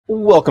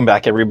Welcome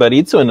back,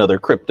 everybody, to another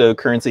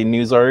cryptocurrency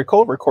news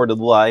article recorded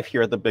live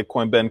here at the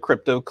Bitcoin Ben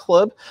Crypto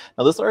Club.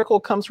 Now, this article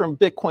comes from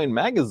Bitcoin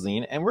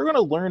Magazine, and we're going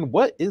to learn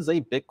what is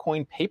a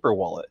Bitcoin paper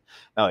wallet.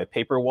 Now, a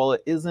paper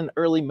wallet is an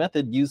early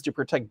method used to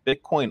protect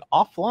Bitcoin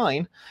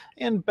offline,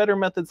 and better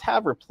methods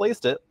have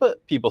replaced it,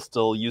 but people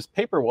still use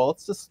paper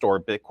wallets to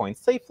store Bitcoin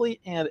safely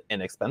and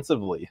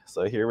inexpensively.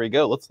 So here we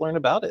go. Let's learn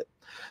about it.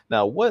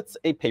 Now, what's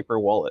a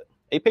paper wallet?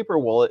 A paper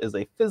wallet is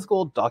a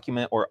physical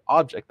document or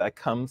object that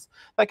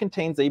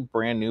contains a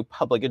brand new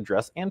public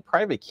address and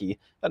private key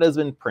that has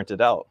been printed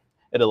out.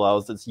 It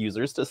allows its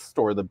users to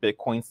store the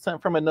Bitcoin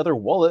sent from another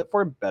wallet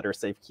for better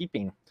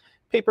safekeeping.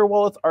 Paper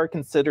wallets are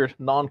considered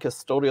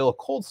non-custodial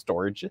cold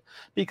storage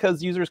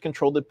because users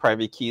control the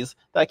private keys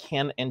that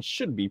can and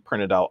should be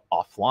printed out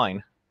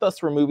offline,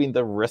 thus removing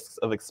the risks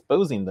of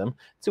exposing them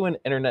to an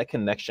internet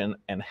connection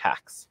and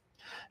hacks.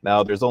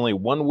 Now, there's only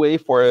one way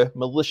for a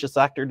malicious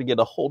actor to get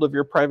a hold of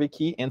your private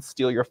key and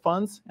steal your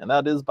funds, and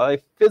that is by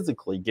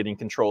physically getting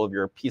control of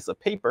your piece of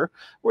paper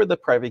where the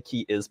private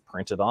key is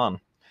printed on.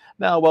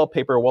 Now, while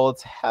paper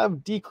wallets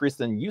have decreased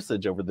in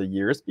usage over the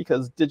years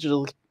because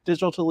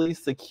digitally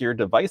secure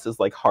devices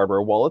like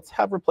hardware wallets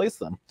have replaced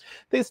them,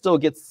 they still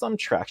get some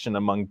traction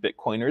among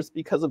Bitcoiners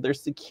because of their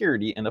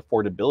security and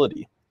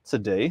affordability.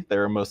 Today, they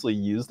are mostly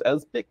used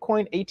as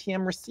Bitcoin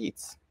ATM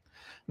receipts.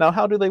 Now,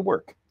 how do they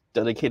work?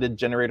 Dedicated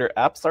generator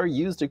apps are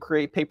used to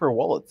create paper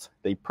wallets.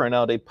 They print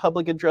out a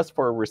public address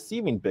for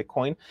receiving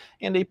Bitcoin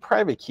and a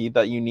private key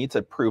that you need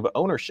to prove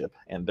ownership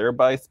and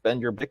thereby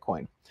spend your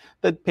Bitcoin.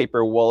 The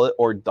paper wallet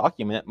or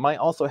document might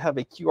also have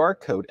a QR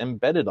code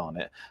embedded on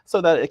it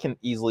so that it can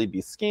easily be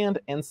scanned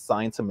and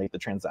signed to make the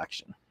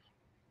transaction.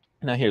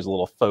 Now here's a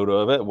little photo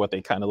of it, what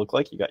they kind of look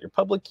like. You got your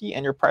public key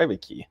and your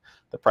private key.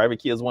 The private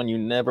key is one you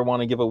never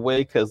want to give away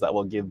because that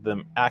will give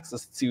them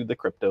access to the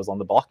cryptos on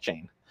the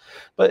blockchain.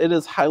 But it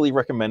is highly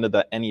recommended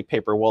that any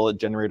paper wallet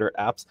generator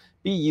apps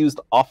be used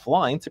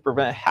offline to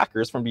prevent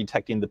hackers from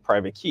detecting the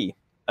private key.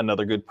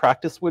 Another good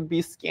practice would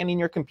be scanning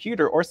your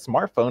computer or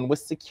smartphone with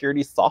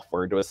security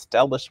software to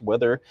establish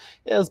whether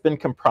it has been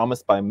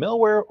compromised by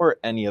malware or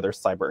any other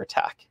cyber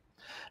attack.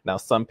 Now,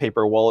 some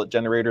paper wallet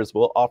generators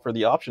will offer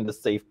the option to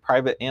save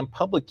private and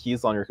public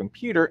keys on your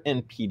computer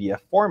in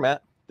PDF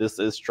format. This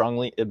is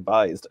strongly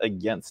advised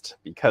against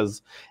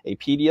because a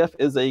PDF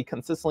is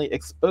consistently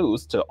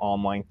exposed to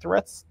online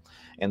threats.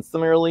 And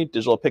similarly,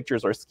 digital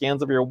pictures or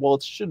scans of your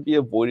wallets should be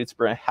avoided to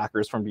prevent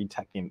hackers from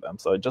detecting them.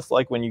 So just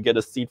like when you get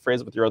a seed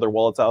phrase with your other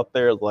wallets out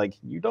there, like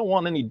you don't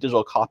want any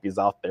digital copies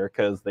out there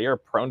because they are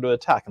prone to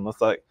attack unless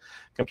that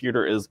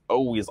computer is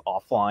always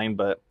offline.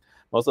 But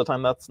most of the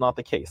time that's not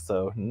the case.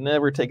 So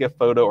never take a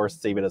photo or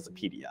save it as a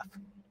PDF.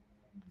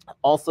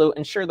 Also,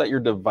 ensure that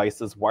your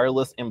device's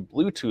wireless and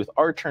Bluetooth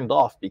are turned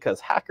off because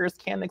hackers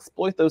can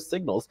exploit those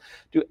signals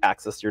to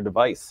access your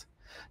device.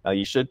 Now,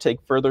 you should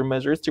take further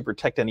measures to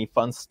protect any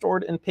funds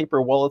stored in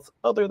paper wallets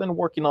other than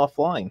working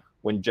offline.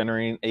 When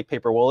generating a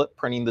paper wallet,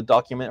 printing the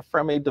document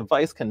from a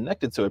device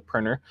connected to a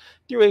printer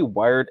through a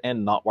wired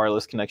and not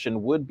wireless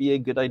connection would be a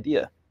good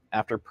idea.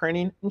 After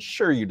printing,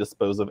 ensure you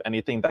dispose of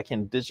anything that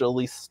can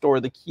digitally store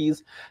the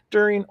keys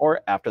during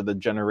or after the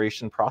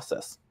generation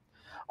process.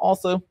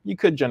 Also, you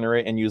could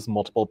generate and use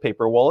multiple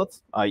paper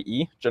wallets,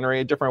 i.e. generate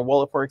a different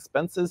wallet for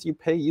expenses you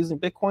pay using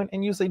Bitcoin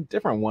and use a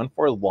different one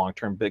for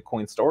long-term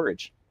Bitcoin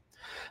storage.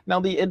 Now,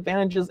 the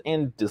advantages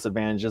and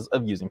disadvantages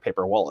of using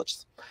paper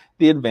wallets.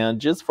 The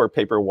advantages for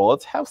paper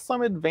wallets have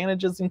some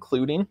advantages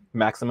including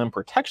maximum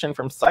protection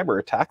from cyber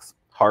attacks,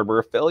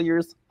 hardware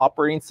failures,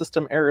 operating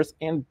system errors,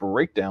 and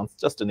breakdowns,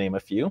 just to name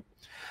a few.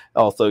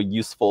 Also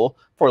useful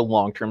for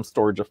long-term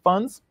storage of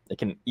funds. It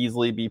can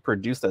easily be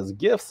produced as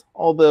gifts,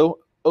 although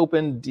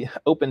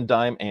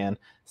OpenDime and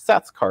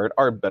Sats card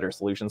are better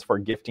solutions for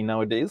gifting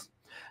nowadays.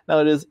 Now,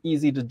 it is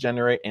easy to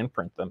generate and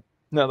print them.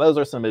 Now, those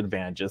are some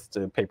advantages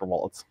to paper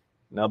wallets.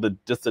 Now, the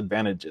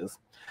disadvantages.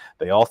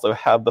 They also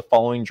have the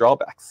following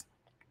drawbacks.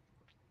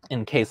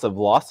 In case of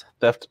loss,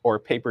 theft, or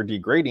paper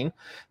degrading,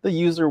 the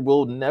user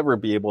will never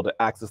be able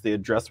to access the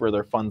address where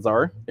their funds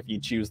are. If you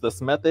choose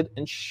this method,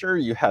 ensure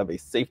you have a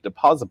safe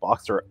deposit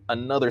box or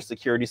another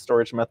security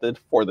storage method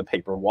for the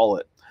paper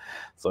wallet.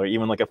 So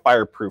even like a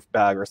fireproof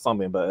bag or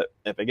something, but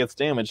if it gets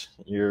damaged,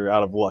 you're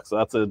out of luck. So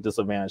that's a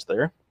disadvantage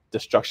there.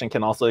 Destruction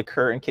can also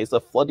occur in case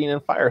of flooding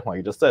and fire, like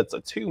I just said.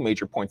 So two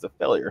major points of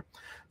failure.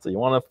 So you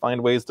want to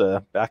find ways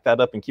to back that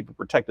up and keep it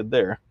protected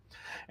there.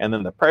 And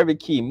then the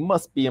private key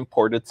must be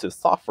imported to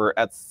software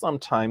at some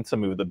time to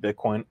move the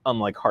Bitcoin,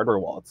 unlike hardware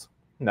wallets.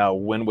 Now,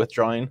 when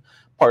withdrawing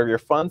part of your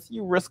funds,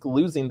 you risk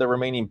losing the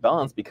remaining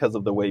balance because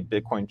of the way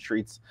Bitcoin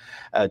treats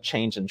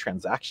change in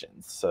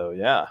transactions. So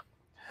yeah.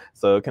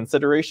 So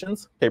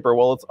considerations, paper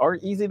wallets are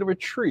easy to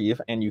retrieve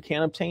and you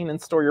can obtain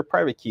and store your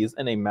private keys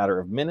in a matter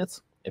of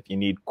minutes if you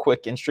need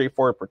quick and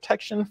straightforward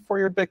protection for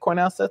your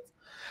Bitcoin assets.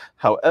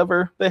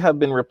 However, they have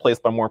been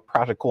replaced by more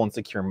practical and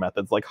secure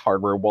methods like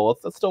hardware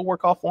wallets that still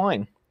work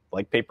offline.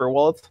 Like paper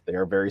wallets, they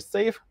are very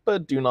safe,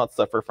 but do not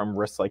suffer from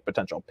risks like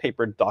potential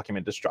paper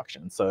document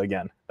destruction. So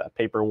again, that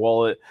paper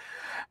wallet,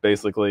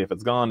 basically, if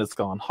it's gone, it's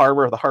gone.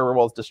 However, if the hardware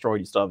wallet's destroyed,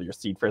 you still have your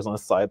seed phrase on the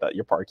side that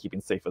you're probably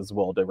keeping safe as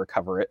well to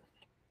recover it.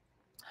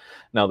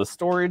 Now, the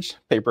storage,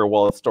 paper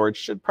wallet storage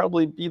should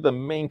probably be the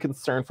main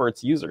concern for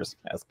its users,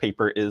 as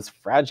paper is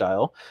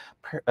fragile,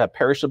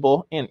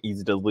 perishable, and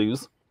easy to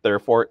lose.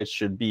 Therefore, it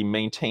should be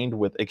maintained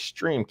with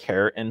extreme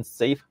care in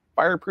safe,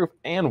 fireproof,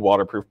 and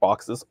waterproof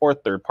boxes or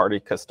third-party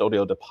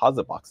custodial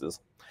deposit boxes.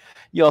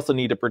 You also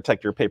need to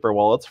protect your paper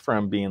wallets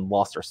from being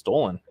lost or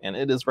stolen, and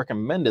it is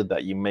recommended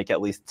that you make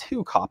at least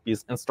 2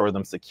 copies and store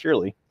them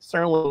securely,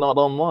 certainly not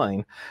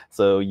online.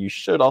 So you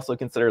should also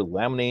consider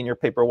laminating your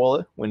paper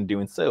wallet when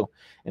doing so.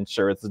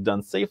 Ensure it's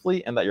done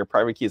safely and that your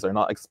private keys are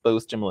not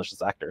exposed to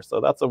malicious actors.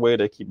 So that's a way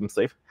to keep them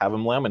safe. Have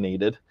them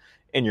laminated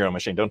in your own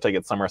machine. Don't take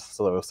it somewhere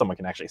so someone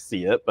can actually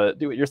see it, but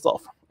do it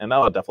yourself. And that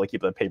will definitely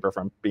keep the paper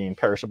from being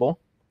perishable.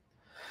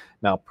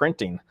 Now,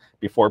 printing.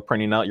 Before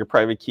printing out your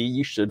private key,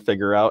 you should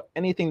figure out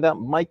anything that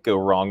might go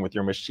wrong with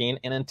your machine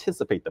and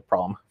anticipate the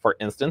problem. For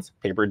instance,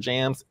 paper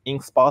jams,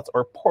 ink spots,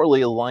 or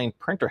poorly aligned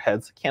printer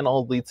heads can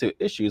all lead to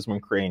issues when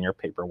creating your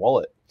paper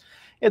wallet.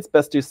 It's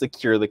best to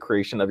secure the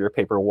creation of your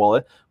paper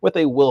wallet with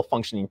a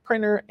well-functioning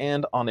printer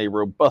and on a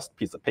robust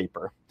piece of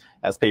paper.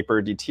 As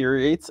paper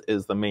deteriorates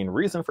is the main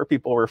reason for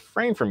people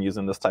refrain from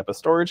using this type of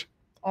storage.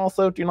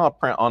 Also, do not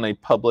print on a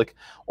public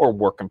or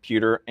work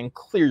computer and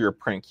clear your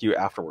print queue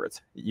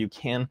afterwards. You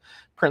can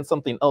print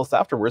something else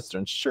afterwards to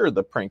ensure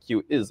the print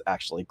queue is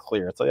actually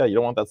clear. So yeah, you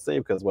don't want that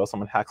saved because, well,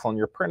 someone hacks on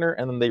your printer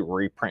and then they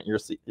reprint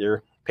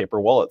your paper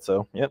wallet.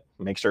 So yep,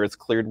 make sure it's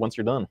cleared once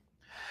you're done.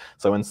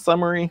 So in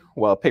summary,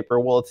 while paper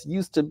wallets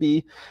used to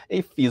be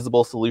a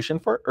feasible solution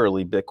for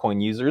early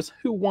Bitcoin users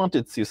who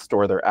wanted to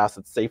store their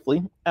assets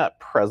safely, at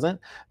present,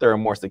 there are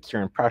more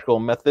secure and practical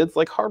methods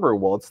like hardware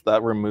wallets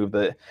that remove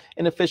the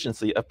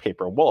inefficiency of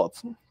paper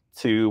wallets.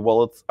 2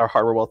 wallets or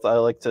hardware wallets I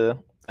like to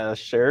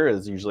share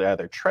is usually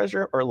either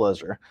Trezor or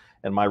Ledger.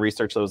 In my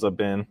research, those have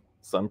been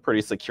some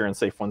pretty secure and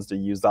safe ones to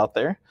use out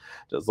there,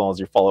 as long as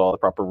you follow all the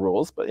proper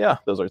rules. But yeah,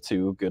 those are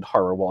 2 good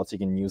hardware wallets you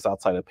can use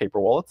outside of paper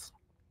wallets.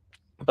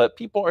 But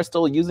people are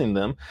still using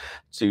them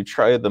to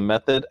try the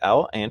method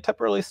out and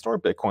temporarily store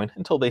Bitcoin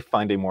until they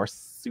find a more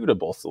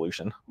suitable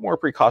solution. More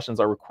precautions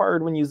are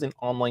required when using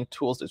online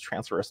tools to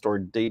transfer or store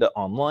data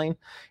online.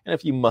 And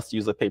if you must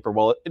use a paper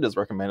wallet, it is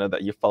recommended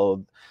that you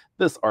follow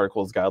this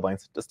article's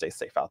guidelines to stay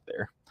safe out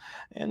there.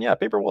 And yeah,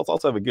 paper wallets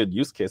also have a good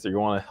use case if you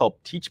want to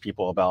help teach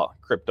people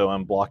about crypto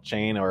and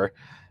blockchain, or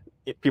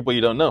people you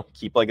don't know.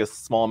 Keep like a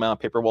small amount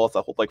of paper wallets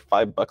that hold like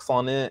 $5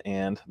 on it,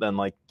 and then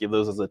like give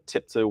those as a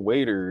tip to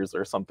waiters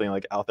or something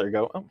like out there.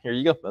 Go, oh, here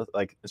you go.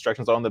 Like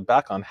instructions are on the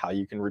back on how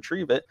you can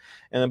retrieve it,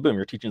 and then boom,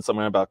 you're teaching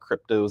someone about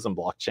cryptos and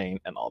blockchain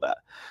and all that.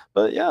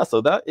 But yeah,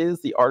 so that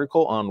is the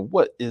article on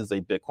what is a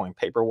Bitcoin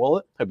paper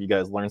wallet. Hope you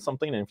guys learned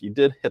something, and if you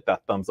did, hit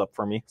that thumbs up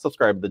for me.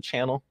 Subscribe to the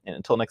channel, and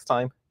until next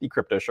time, the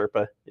Crypto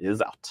Sherpa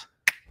is out.